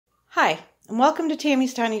Hi, and welcome to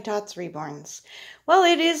Tammy's Tiny Tots Reborns. Well,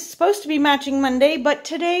 it is supposed to be Matching Monday, but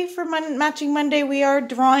today for Matching Monday we are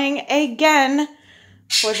drawing again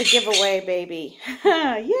for the giveaway, baby.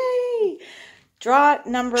 Yay! Draw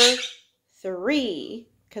number 3,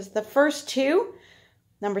 because the first two,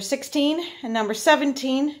 number 16 and number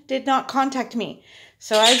 17, did not contact me.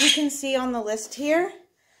 So as you can see on the list here,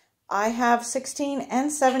 I have 16 and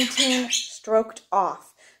 17 stroked off.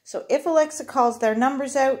 So if Alexa calls their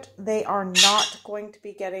numbers out, they are not going to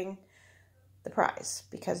be getting the prize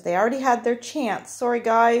because they already had their chance. Sorry,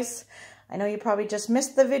 guys. I know you probably just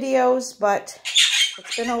missed the videos, but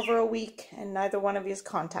it's been over a week and neither one of you is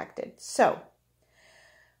contacted. So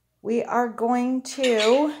we are going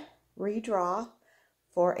to redraw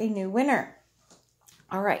for a new winner.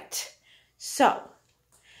 All right. So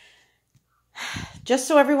just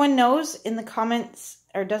so everyone knows in the comments,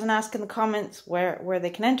 or doesn't ask in the comments where they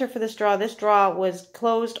can enter for this draw was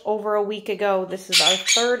closed over a week ago. This is our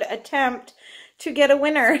third attempt to get a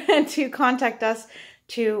winner and to contact us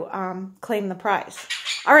to claim the prize.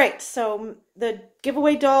 All right, so the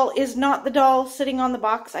giveaway doll is not the doll sitting on the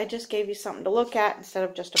box. I just gave you something to look at instead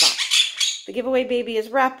of just a box. The giveaway baby is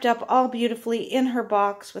wrapped up all beautifully in her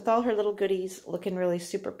box with all her little goodies, looking really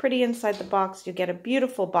super pretty inside the box. You get a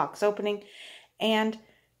beautiful box opening and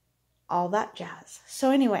all that jazz.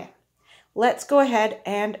 So anyway, let's go ahead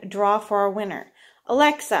and draw for our winner.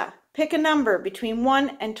 Alexa, pick a number between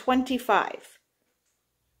 1 and 25.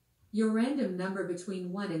 Your random number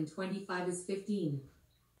between 1 and 25 is 15.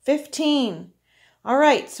 15. All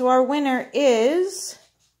right, so our winner is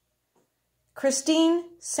Christine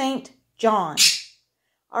St. John.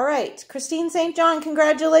 All right, Christine St. John,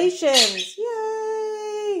 congratulations.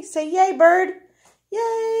 Yay! Say yay, bird.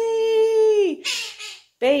 Yay!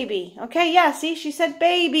 Baby. Okay, yeah, see, she said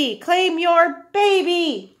baby. Claim your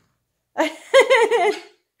baby. Right,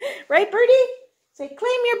 Birdie? Say,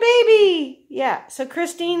 claim your baby. Yeah, so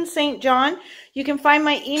Christine St. John. You can find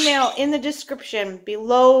my email in the description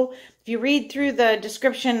below. If you read through the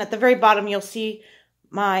description at the very bottom, you'll see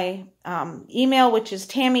my email, which is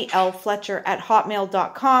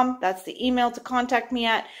tammylfletcher@hotmail.com. That's the email to contact me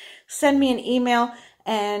at. Send me an email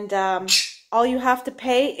and all you have to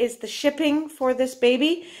pay is the shipping for this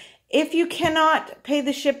baby. If you cannot pay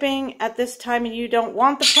the shipping at this time and you don't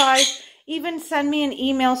want the prize, even send me an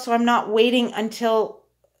email so I'm not waiting until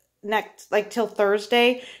till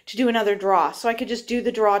Thursday to do another draw. So I could just do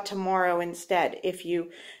the draw tomorrow instead if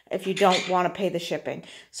you don't want to pay the shipping.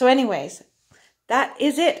 So anyways, that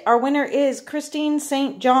is it. Our winner is Christine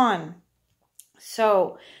St. John.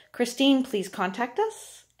 So Christine, please contact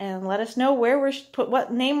us and let us know where we're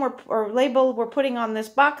what name or label we're putting on this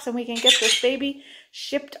box, and we can get this baby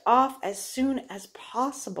shipped off as soon as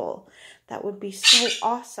possible. That would be so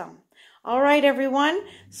awesome. All right, everyone.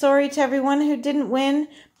 Sorry to everyone who didn't win.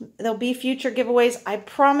 There'll be future giveaways, I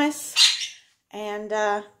promise. And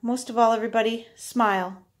most of all, everybody,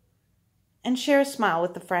 smile. And share a smile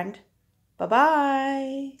with a friend.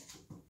 Bye-bye.